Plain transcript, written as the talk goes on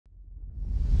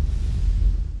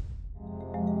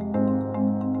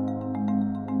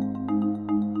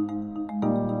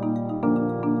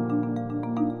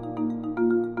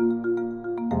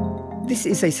This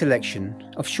is a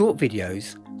selection of short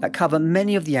videos that cover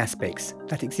many of the aspects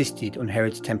that existed on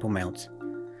Herod's Temple Mount.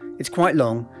 It's quite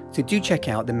long, so do check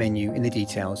out the menu in the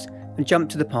details and jump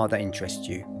to the part that interests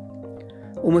you.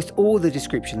 Almost all the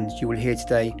descriptions you will hear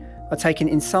today are taken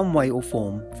in some way or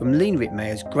form from Leen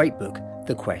Ritmeyer's great book,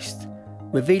 The Quest,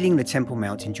 revealing the Temple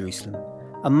Mount in Jerusalem,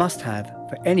 a must-have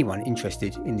for anyone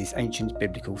interested in this ancient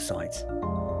biblical site.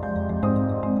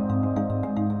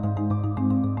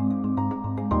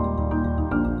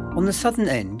 On the southern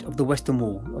end of the western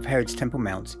wall of Herod's Temple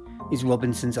Mount is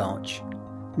Robinson's Arch,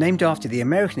 named after the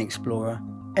American explorer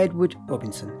Edward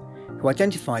Robinson, who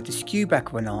identified the skew back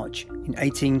of an arch in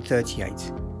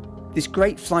 1838. This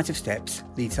great flight of steps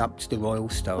leads up to the Royal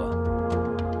Stoa.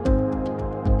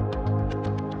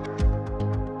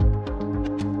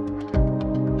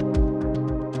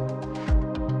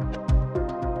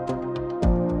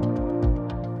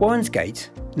 Warren's Gate,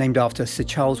 named after Sir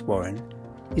Charles Warren,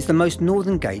 is the most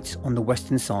northern gate on the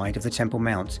western side of the Temple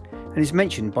Mount and is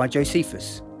mentioned by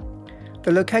Josephus.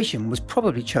 The location was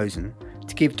probably chosen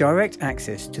to give direct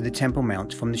access to the Temple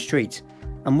Mount from the street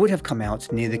and would have come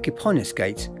out near the Kipponis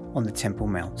Gate on the Temple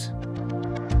Mount.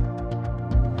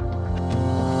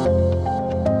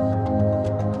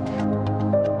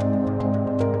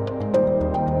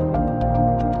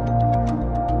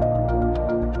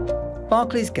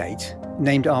 Barclay's Gate,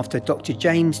 named after Dr.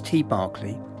 James T.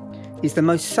 Barclay, is the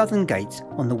most southern gate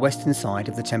on the western side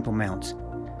of the Temple Mount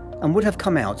and would have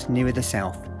come out nearer the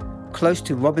south, close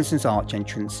to Robinson's Arch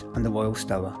entrance and the Royal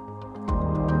Stoa.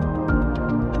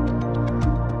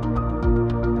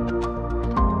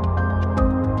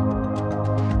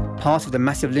 Part of the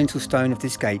massive lintel stone of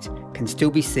this gate can still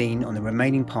be seen on the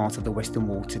remaining part of the western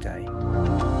wall today.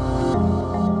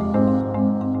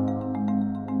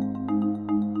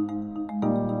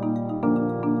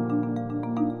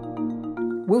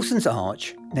 Wilson's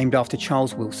Arch, named after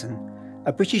Charles Wilson,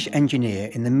 a British engineer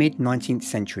in the mid-19th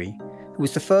century, who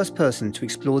was the first person to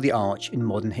explore the arch in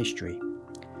modern history.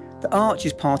 The arch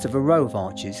is part of a row of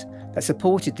arches that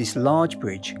supported this large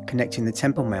bridge connecting the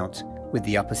Temple Mount with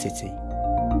the upper city.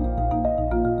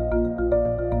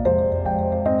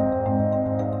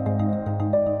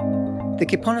 The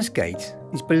Kipponis Gate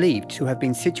is believed to have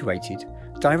been situated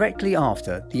directly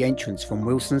after the entrance from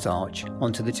Wilson's Arch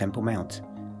onto the Temple Mount,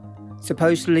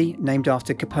 supposedly named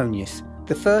after Kipponius,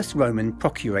 the first Roman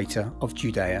procurator of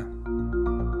Judea.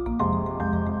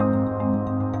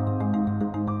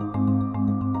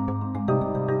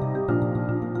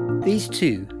 These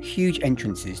two huge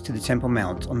entrances to the Temple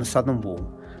Mount on the southern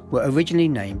wall were originally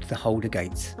named the Holder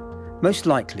Gates, most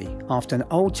likely after an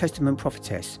Old Testament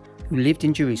prophetess who lived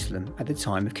in Jerusalem at the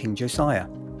time of King Josiah.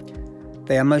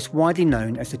 They are most widely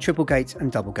known as the Triple Gate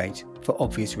and Double Gate for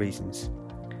obvious reasons.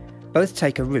 Both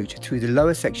take a route through the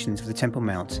lower sections of the Temple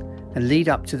Mount and lead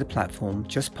up to the platform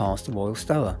just past the Royal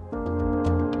Stoa.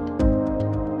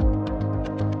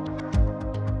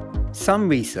 Some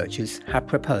researchers have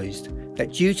proposed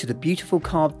that due to the beautiful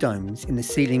carved domes in the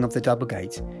ceiling of the Double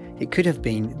Gate, it could have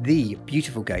been the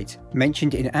beautiful gate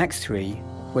mentioned in Acts 3,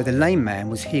 where the lame man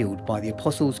was healed by the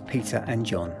apostles Peter and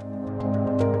John.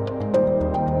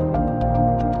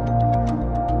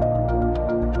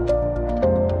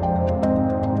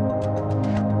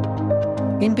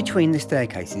 In between the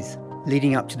staircases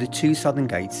leading up to the two southern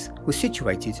gates were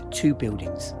situated two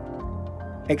buildings.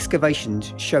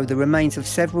 Excavations show the remains of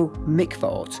several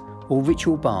mikvaot, or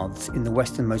ritual baths, in the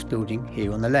westernmost building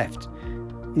here on the left,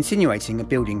 insinuating a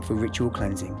building for ritual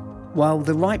cleansing, while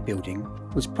the right building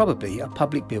was probably a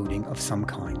public building of some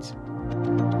kind.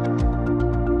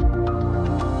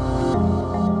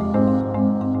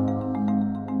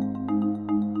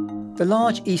 The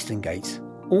large eastern gate,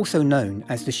 also known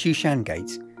as the Shushan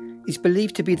Gate, is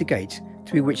believed to be the gate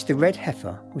through which the red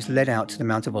heifer was led out to the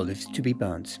Mount of Olives to be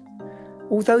burnt.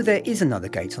 Although there is another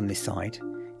gate on this side,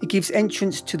 it gives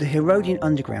entrance to the Herodian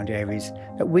underground areas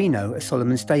that we know as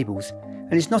Solomon's Stables,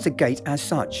 and is not a gate as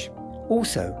such.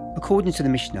 Also, according to the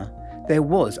Mishnah, there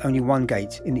was only one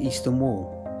gate in the eastern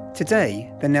wall.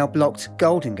 Today, the now blocked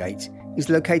Golden Gate is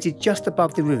located just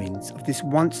above the ruins of this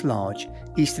once large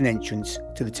eastern entrance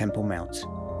to the Temple Mount.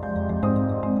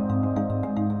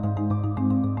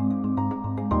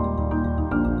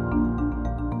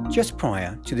 Just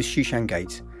prior to the Shushan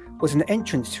Gate was an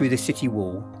entrance through the city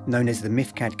wall known as the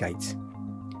Mifkad Gate.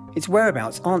 Its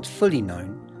whereabouts aren't fully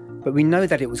known, but we know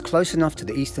that it was close enough to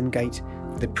the eastern gate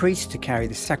for the priests to carry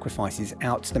the sacrifices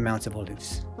out to the Mount of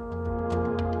Olives.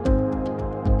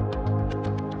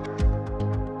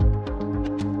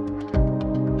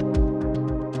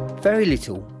 Very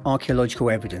little archaeological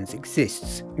evidence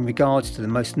exists in regards to the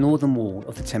most northern wall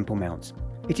of the Temple Mount.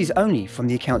 It is only from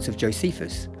the accounts of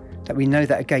Josephus that we know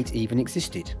that a gate even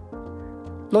existed.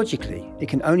 Logically, it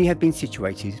can only have been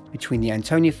situated between the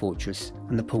Antonia fortress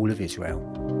and the Pool of Israel.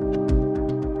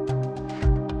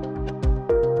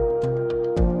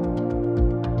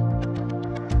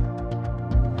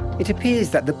 It appears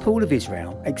that the Pool of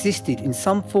Israel existed in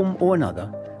some form or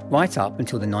another right up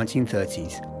until the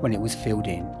 1930s, when it was filled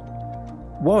in.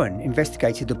 Warren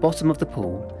investigated the bottom of the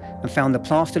pool and found the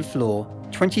plastered floor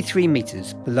 23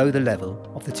 metres below the level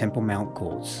of the Temple Mount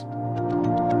courts.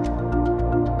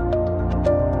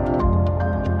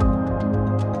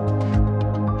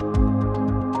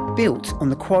 Built on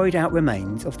the quarried out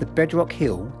remains of the bedrock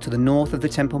hill to the north of the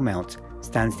Temple Mount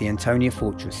stands the Antonia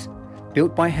Fortress,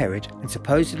 built by Herod and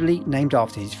supposedly named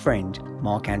after his friend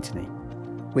Mark Antony.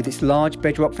 With its large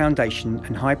bedrock foundation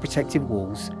and high protective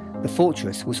walls, the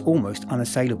fortress was almost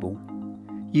unassailable.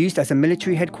 Used as a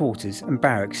military headquarters and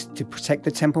barracks to protect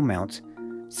the Temple Mount,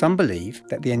 some believe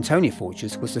that the Antonia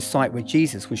Fortress was the site where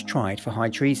Jesus was tried for high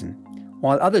treason,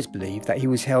 while others believe that he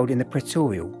was held in the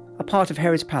Praetorial, a part of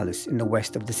Herod's palace in the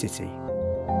west of the city.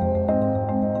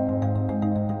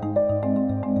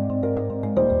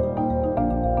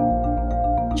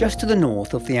 Just to the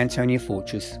north of the Antonia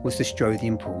Fortress was the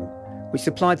Strothian Pool, which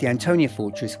supplied the Antonia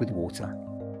Fortress with water.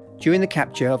 During the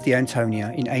capture of the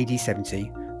Antonia in AD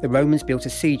 70, the Romans built a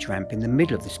siege ramp in the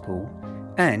middle of this pool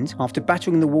and, after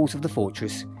battering the walls of the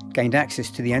fortress, gained access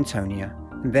to the Antonia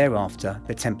and thereafter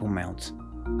the Temple Mount.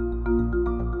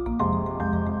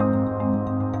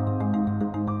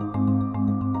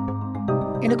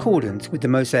 In accordance with the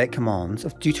Mosaic commands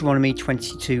of Deuteronomy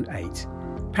 22:8,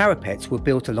 parapets were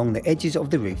built along the edges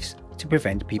of the roofs to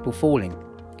prevent people falling.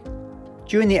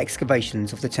 During the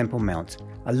excavations of the Temple Mount,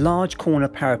 a large corner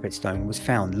parapet stone was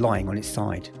found lying on its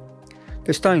side.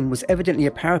 The stone was evidently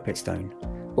a parapet stone,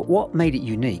 but what made it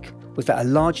unique was that a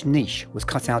large niche was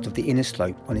cut out of the inner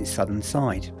slope on its southern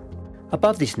side.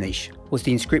 Above this niche was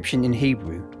the inscription in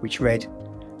Hebrew, which read,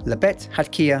 Lebet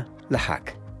Hadkia Lahak.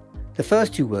 The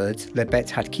first two words, Lebet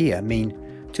Hadkia, mean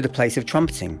to the place of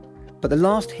trumpeting, but the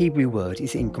last Hebrew word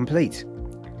is incomplete.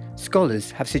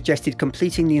 Scholars have suggested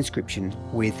completing the inscription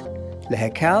with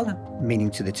Lehekal,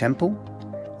 meaning to the temple,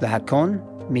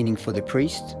 Lahakon, meaning for the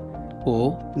priest,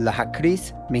 or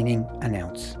Lahakris, meaning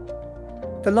announce.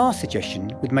 The last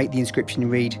suggestion would make the inscription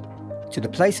read, to the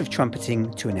place of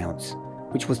trumpeting to announce,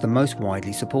 which was the most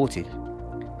widely supported.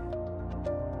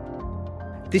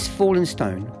 This fallen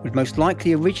stone would most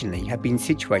likely originally have been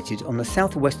situated on the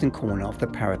southwestern corner of the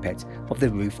parapet of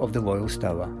the roof of the royal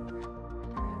stoa.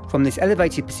 From this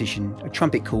elevated position, a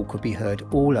trumpet call could be heard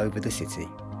all over the city.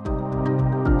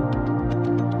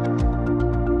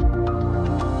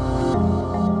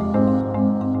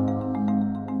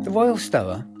 The royal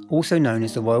stoa, also known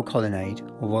as the royal colonnade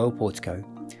or royal portico,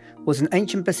 was an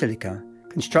ancient basilica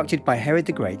constructed by Herod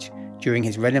the Great during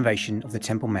his renovation of the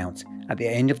Temple Mount at the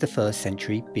end of the 1st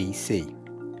century BC.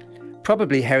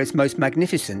 Probably Herod's most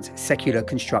magnificent secular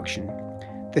construction,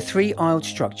 the three-aisled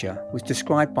structure was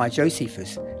described by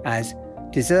Josephus as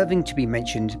deserving to be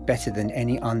mentioned better than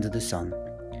any under the sun.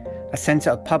 A centre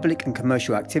of public and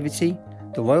commercial activity,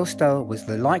 the royal stoa was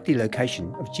the likely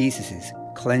location of Jesus'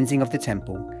 cleansing of the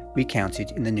temple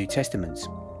recounted in the New Testament.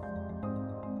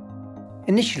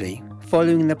 Initially,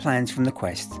 following the plans from the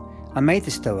quest, I made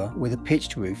the stoa with a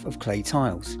pitched roof of clay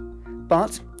tiles.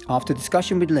 But, after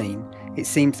discussion with Leen, it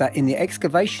seems that in the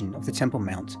excavation of the Temple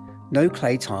Mount, no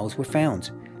clay tiles were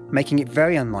found, making it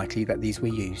very unlikely that these were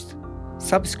used.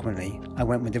 Subsequently, I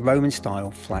went with the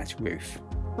Roman-style flat roof.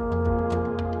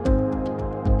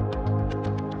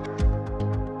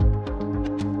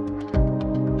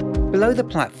 Below the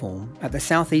platform, at the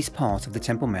southeast part of the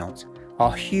Temple Mount,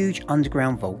 are huge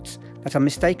underground vaults that are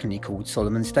mistakenly called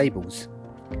Solomon's Stables.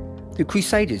 The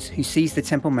Crusaders who seized the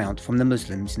Temple Mount from the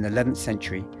Muslims in the 11th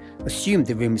century assumed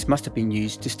the rooms must have been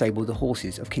used to stable the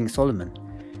horses of King Solomon,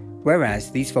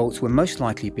 whereas these vaults were most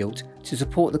likely built to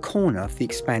support the corner of the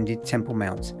expanded Temple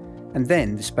Mount, and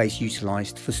then the space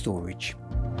utilised for storage.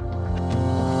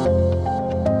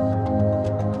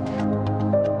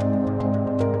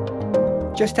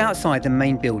 Just outside the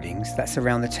main buildings that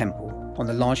surround the temple, on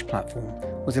the large platform,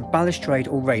 was a balustrade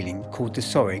or railing called the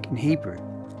Soreg in Hebrew.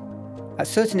 At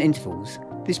certain intervals,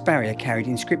 this barrier carried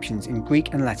inscriptions in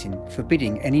Greek and Latin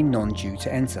forbidding any non-Jew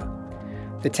to enter.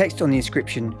 The text on the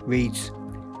inscription reads,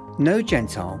 "No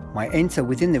Gentile might enter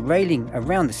within the railing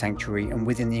around the sanctuary and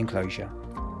within the enclosure.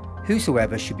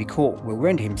 Whosoever should be caught will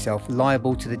render himself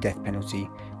liable to the death penalty,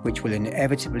 which will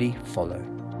inevitably follow."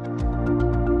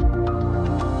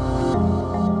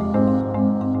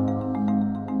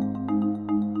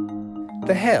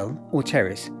 The hell, or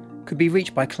terrace, could be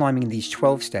reached by climbing these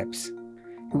 12 steps.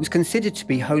 It was considered to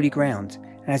be holy ground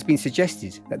and has been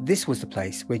suggested that this was the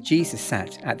place where Jesus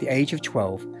sat at the age of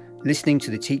 12, listening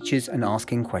to the teachers and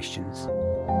asking questions.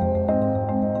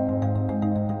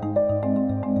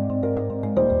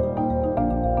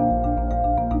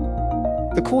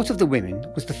 The Court of the Women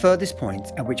was the furthest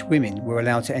point at which women were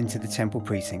allowed to enter the temple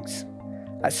precincts.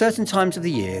 At certain times of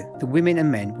the year, the women and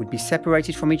men would be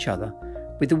separated from each other,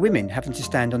 with the women having to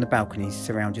stand on the balconies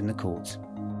surrounding the court.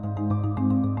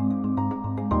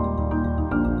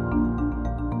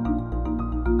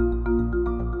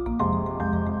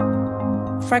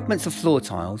 Fragments of floor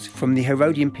tiles from the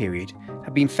Herodian period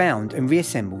have been found and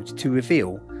reassembled to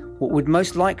reveal what would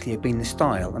most likely have been the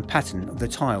style and pattern of the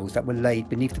tiles that were laid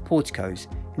beneath the porticos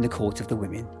in the Court of the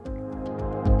Women.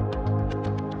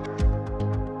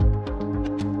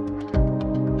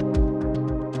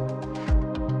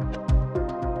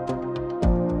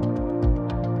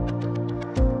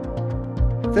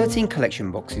 "13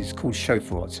 collection boxes called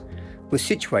shofarot were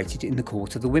situated in the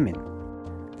Court of the Women.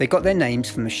 They got their names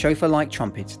from the shofar-like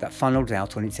trumpet that funneled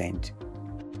out on its end.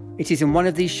 It is in one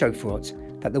of these shofarot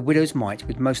that the widow's mite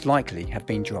would most likely have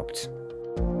been dropped.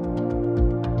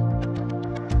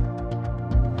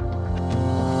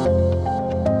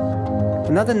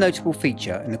 Another notable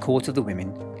feature in the Court of the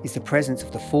Women is the presence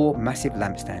of the 4 massive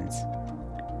lampstands.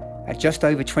 At just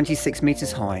over 26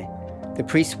 metres high, the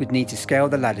priests would need to scale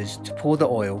the ladders to pour the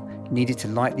oil needed to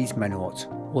light these menorot,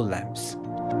 or lamps.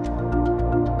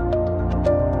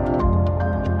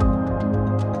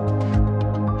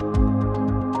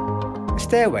 A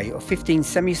stairway of 15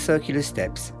 semicircular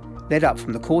steps led up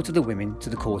from the Court of the Women to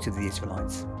the Court of the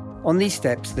Israelites. On these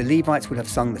steps, the Levites would have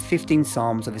sung the 15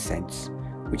 Psalms of Ascents,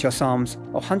 which are Psalms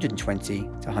 120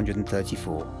 to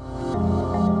 134.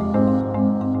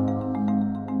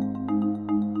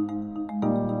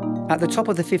 At the top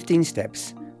of the 15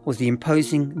 steps was the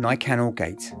imposing Nicanor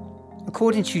Gate.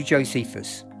 According to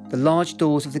Josephus, the large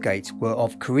doors of the gate were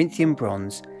of Corinthian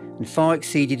bronze and far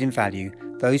exceeded in value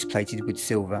those plated with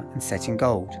silver and set in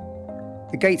gold.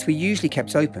 The gates were usually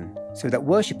kept open so that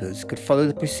worshippers could follow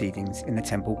the proceedings in the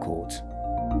temple court.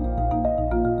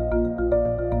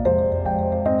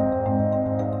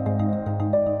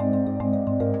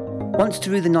 Once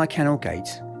through the Nicanor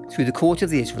Gate, through the Court of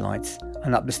the Israelites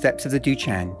and up the steps of the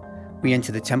Duchan, we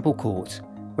enter the temple court,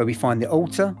 where we find the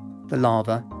altar, the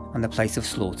laver, and the place of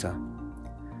slaughter.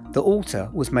 The altar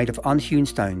was made of unhewn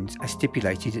stones as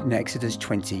stipulated in Exodus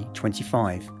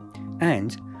 20:25,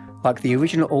 and, like the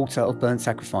original altar of burnt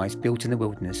sacrifice built in the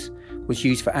wilderness, was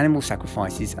used for animal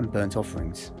sacrifices and burnt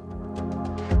offerings.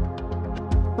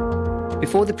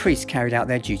 Before the priests carried out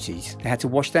their duties, they had to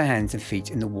wash their hands and feet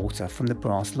in the water from the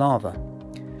brass laver.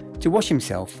 To wash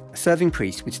himself, a serving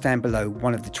priest would stand below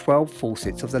one of the 12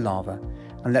 faucets of the laver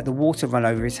and let the water run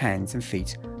over his hands and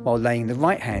feet while laying the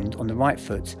right hand on the right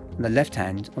foot and the left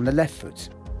hand on the left foot.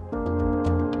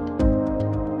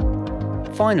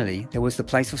 Finally, there was the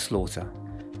place of slaughter,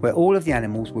 where all of the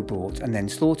animals were brought and then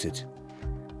slaughtered.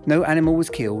 No animal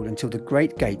was killed until the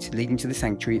great gate leading to the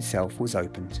sanctuary itself was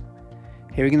opened.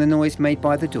 Hearing the noise made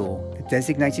by the door, the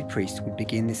designated priest would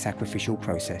begin the sacrificial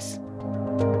process.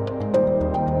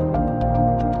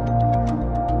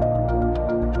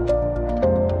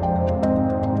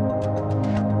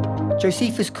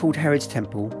 Josephus called Herod's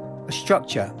temple a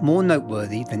structure more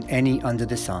noteworthy than any under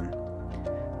the sun.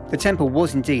 The temple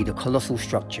was indeed a colossal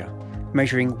structure,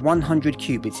 measuring 100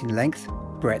 cubits in length,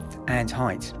 breadth and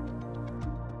height.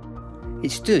 It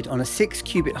stood on a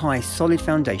 6-cubit high solid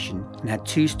foundation and had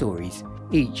 2 stories,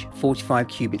 each 45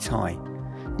 cubits high,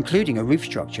 including a roof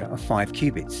structure of 5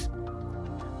 cubits.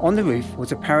 On the roof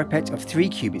was a parapet of 3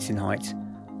 cubits in height,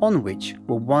 on which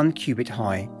were 1 cubit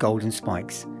high golden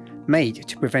spikes, made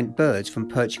to prevent birds from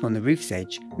perching on the roof's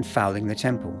edge and fouling the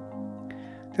temple.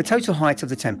 The total height of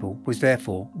the temple was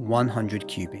therefore 100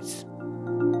 cubits.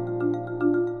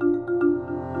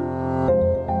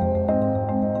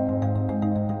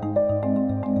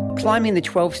 Climbing the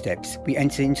 12 steps, we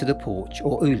enter into the porch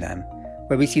or ulam,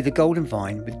 where we see the golden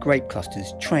vine with grape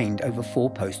clusters trained over 4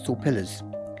 posts or pillars.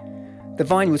 The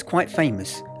vine was quite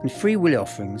famous, and free will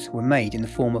offerings were made in the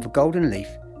form of a golden leaf,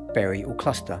 berry or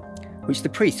cluster, which the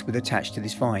priest would attach to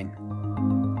this vine.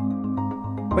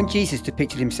 When Jesus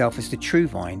depicted himself as the true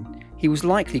vine, he was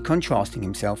likely contrasting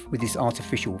himself with this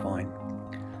artificial vine,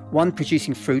 one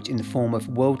producing fruit in the form of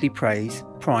worldly praise,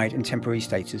 pride and temporary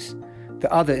status,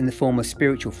 the other in the form of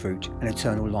spiritual fruit and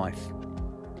eternal life.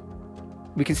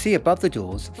 We can see above the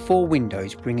doors 4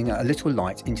 windows bringing a little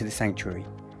light into the sanctuary,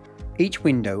 each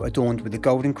window adorned with a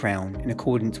golden crown in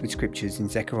accordance with scriptures in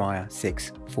Zechariah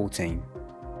 6:14.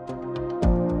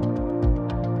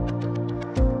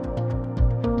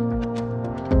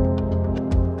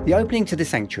 The opening to the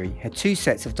sanctuary had two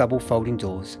sets of double folding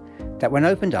doors that, when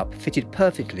opened up, fitted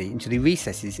perfectly into the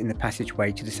recesses in the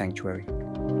passageway to the sanctuary.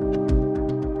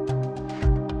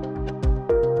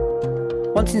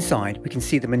 Once inside, we can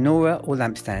see the menorah or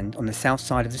lampstand on the south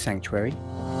side of the sanctuary,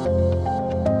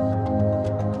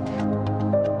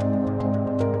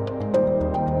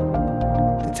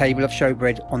 the table of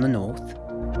showbread on the north,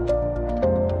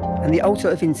 and the altar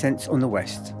of incense on the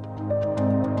west.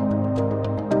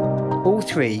 All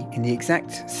three in the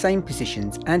exact same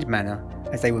positions and manner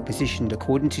as they were positioned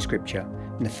according to Scripture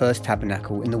in the first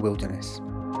tabernacle in the wilderness.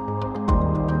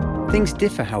 Things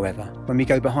differ, however, when we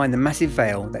go behind the massive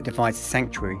veil that divides the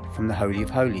sanctuary from the Holy of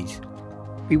Holies.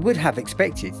 We would have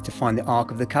expected to find the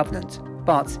Ark of the Covenant,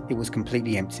 but it was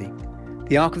completely empty.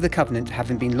 The Ark of the Covenant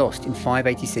having been lost in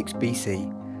 586 BC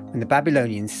when the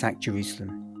Babylonians sacked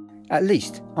Jerusalem. At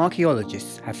least,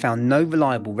 archaeologists have found no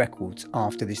reliable records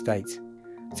after this date.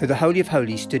 So the Holy of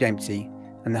Holies stood empty,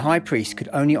 and the high priest could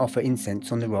only offer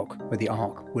incense on the rock where the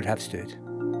Ark would have stood.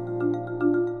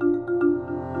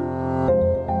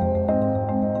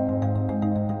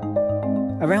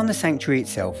 Around the sanctuary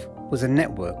itself was a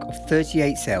network of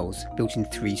 38 cells built in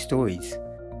 3 stories.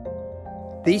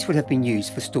 These would have been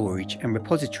used for storage and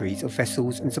repositories of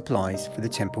vessels and supplies for the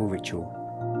temple ritual.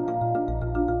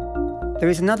 There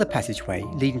is another passageway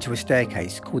leading to a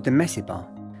staircase called the Messibah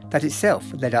that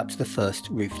itself led up to the first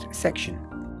roofed section.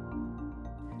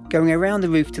 Going around the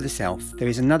roof to the south, there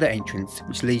is another entrance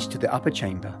which leads to the upper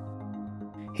chamber.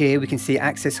 Here we can see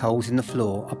access holes in the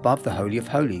floor above the Holy of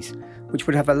Holies, which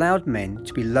would have allowed men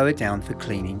to be lowered down for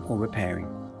cleaning or repairing.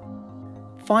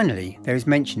 Finally, there is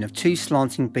mention of 2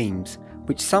 slanting beams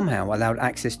which somehow allowed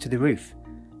access to the roof,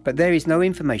 but there is no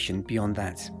information beyond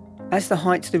that. As the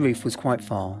height to the roof was quite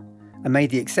far, I made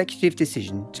the executive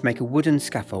decision to make a wooden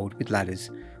scaffold with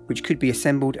ladders which could be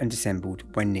assembled and disassembled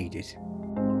when needed.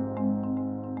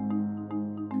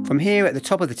 From here at the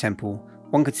top of the temple,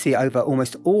 one could see over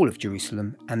almost all of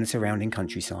Jerusalem and the surrounding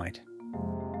countryside.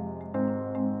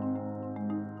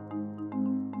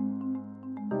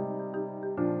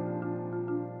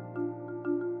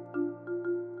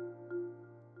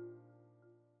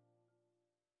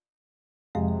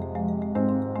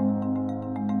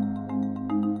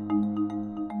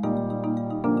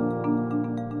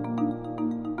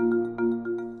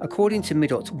 According to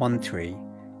Midot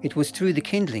 1.3, it was through the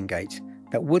kindling gate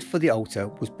that wood for the altar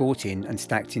was brought in and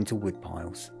stacked into wood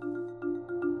piles.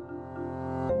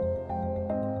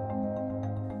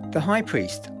 The high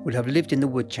priest would have lived in the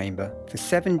wood chamber for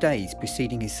 7 days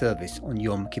preceding his service on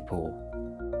Yom Kippur.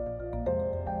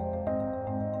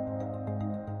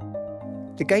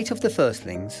 The gate of the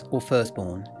firstlings, or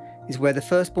firstborn, is where the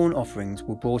firstborn offerings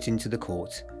were brought into the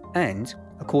court, and,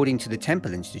 according to the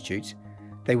Temple Institute,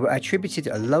 they were attributed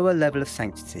a lower level of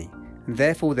sanctity, and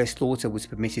therefore their slaughter was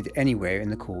permitted anywhere in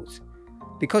the court.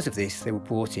 Because of this, they were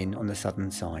brought in on the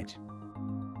southern side.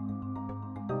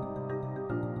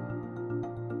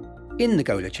 In the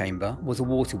Gola chamber was a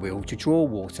water wheel to draw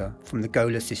water from the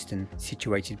Gola cistern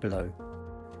situated below.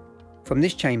 From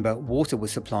this chamber, water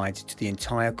was supplied to the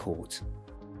entire court.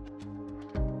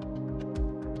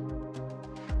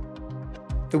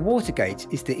 The water gate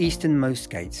is the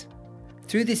easternmost gate.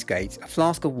 Through this gate, a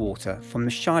flask of water from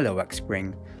the Shiloach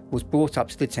spring was brought up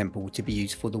to the temple to be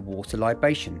used for the water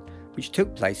libation, which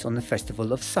took place on the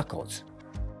festival of Sukkot.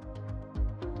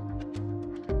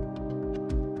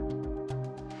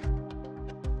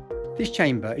 This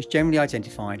chamber is generally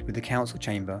identified with the council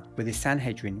chamber where the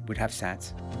Sanhedrin would have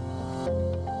sat.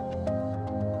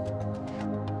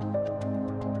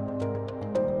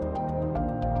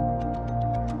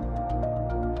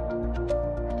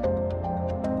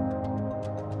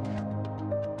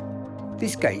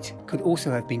 This gate could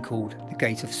also have been called the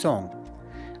Gate of Song,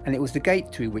 and it was the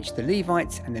gate through which the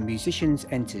Levites and the musicians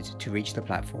entered to reach the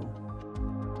platform.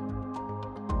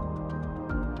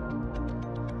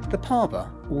 The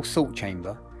parva, or salt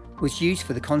chamber, was used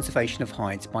for the conservation of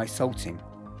hides by salting.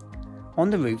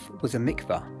 On the roof was a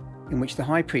mikvah, in which the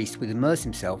high priest would immerse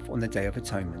himself on the Day of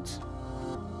Atonement.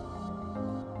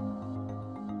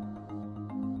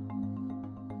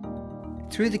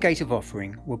 Through the gate of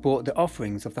offering were brought the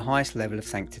offerings of the highest level of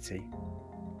sanctity.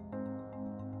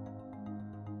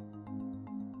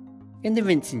 In the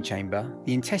rinsing chamber,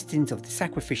 the intestines of the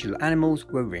sacrificial animals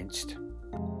were rinsed.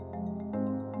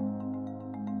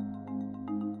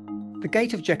 The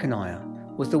gate of Jeconiah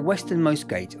was the westernmost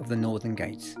gate of the northern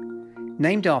gates,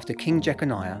 named after King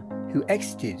Jeconiah, who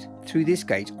exited through this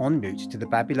gate en route to the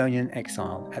Babylonian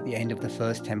exile at the end of the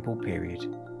First Temple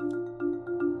period.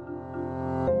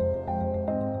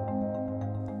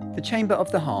 The chamber of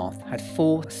the hearth had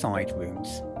 4 side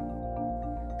rooms.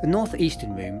 The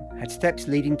northeastern room had steps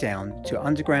leading down to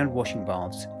underground washing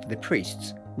baths for the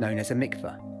priests, known as a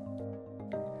mikveh.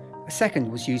 A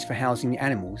second was used for housing the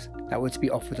animals that were to be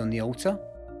offered on the altar,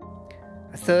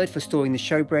 a third for storing the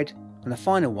showbread, and a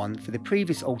final one for the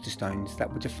previous altar stones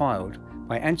that were defiled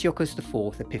by Antiochus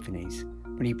IV Epiphanes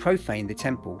when he profaned the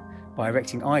temple by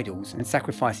erecting idols and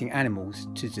sacrificing animals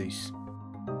to Zeus.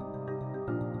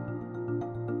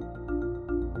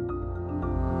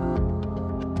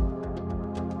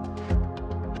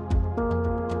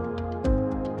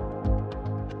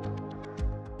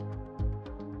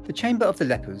 The chamber of the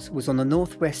lepers was on the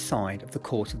northwest side of the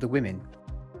court of the women.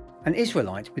 An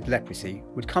Israelite with leprosy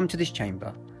would come to this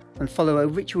chamber and follow a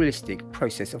ritualistic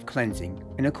process of cleansing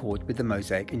in accord with the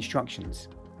Mosaic instructions.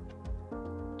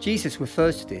 Jesus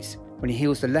refers to this when he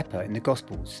heals the leper in the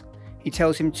Gospels. He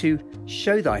tells him to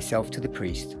show thyself to the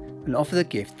priest and offer the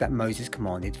gift that Moses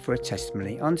commanded for a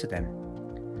testimony unto them.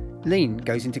 Leen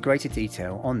goes into greater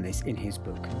detail on this in his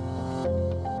book.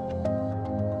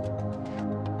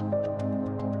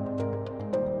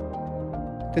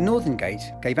 The northern gate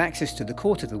gave access to the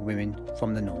court of the women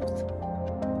from the north.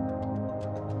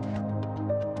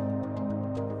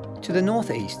 To the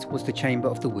northeast was the chamber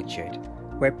of the woodshed,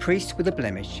 where priests with a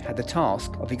blemish had the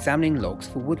task of examining logs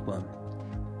for woodworm.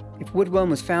 If woodworm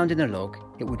was found in a log,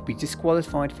 it would be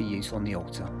disqualified for use on the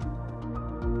altar.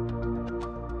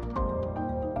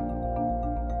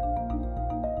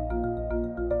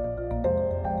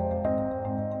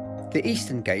 The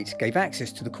eastern gate gave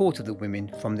access to the court of the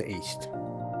women from the east.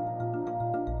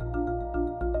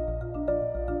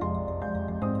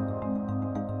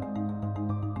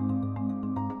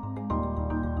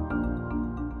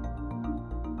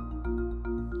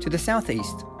 To the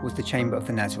southeast was the chamber of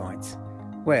the Nazarites,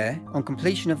 where, on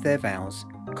completion of their vows,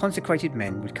 consecrated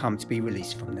men would come to be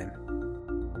released from them.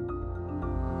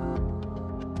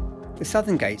 The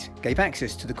southern gate gave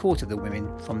access to the court of the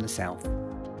women from the south.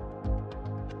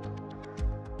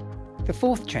 The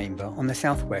fourth chamber on the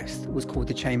southwest was called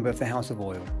the chamber of the house of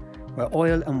oil, where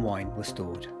oil and wine were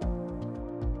stored.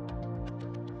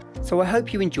 So I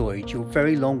hope you enjoyed your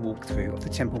very long walkthrough of the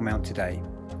Temple Mount today.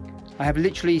 I have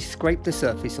literally scraped the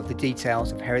surface of the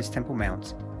details of Herod's Temple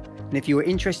Mount, and if you are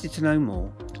interested to know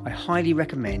more, I highly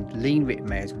recommend Leen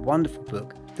Ritmeyer's wonderful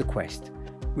book, The Quest,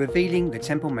 revealing the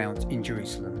Temple Mount in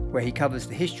Jerusalem, where he covers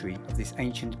the history of this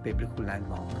ancient biblical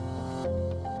landmark.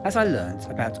 As I learned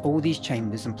about all these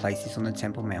chambers and places on the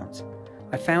Temple Mount,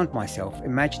 I found myself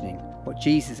imagining what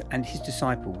Jesus and his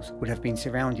disciples would have been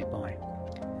surrounded by: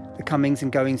 the comings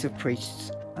and goings of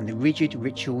priests and the rigid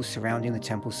rituals surrounding the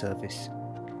temple service.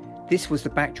 This was the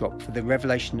backdrop for the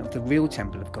revelation of the real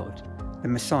temple of God, the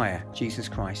Messiah, Jesus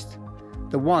Christ,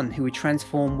 the one who would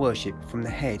transform worship from the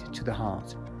head to the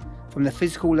heart, from the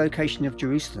physical location of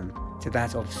Jerusalem to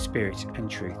that of spirit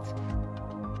and truth.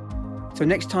 So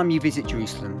next time you visit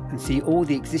Jerusalem and see all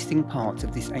the existing parts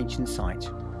of this ancient site,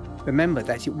 remember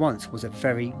that it once was a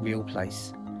very real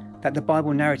place, that the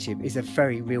Bible narrative is a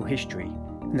very real history,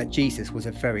 and that Jesus was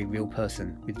a very real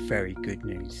person with very good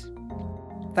news.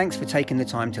 Thanks for taking the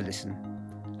time to listen.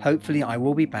 Hopefully I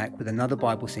will be back with another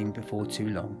Bible scene before too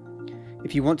long.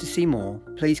 If you want to see more,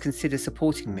 please consider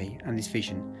supporting me and this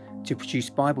vision to produce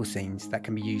Bible scenes that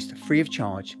can be used free of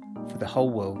charge for the whole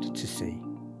world to see.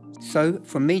 So,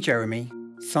 from me, Jeremy,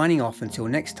 signing off until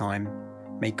next time,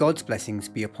 may God's blessings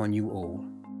be upon you all.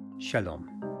 Shalom.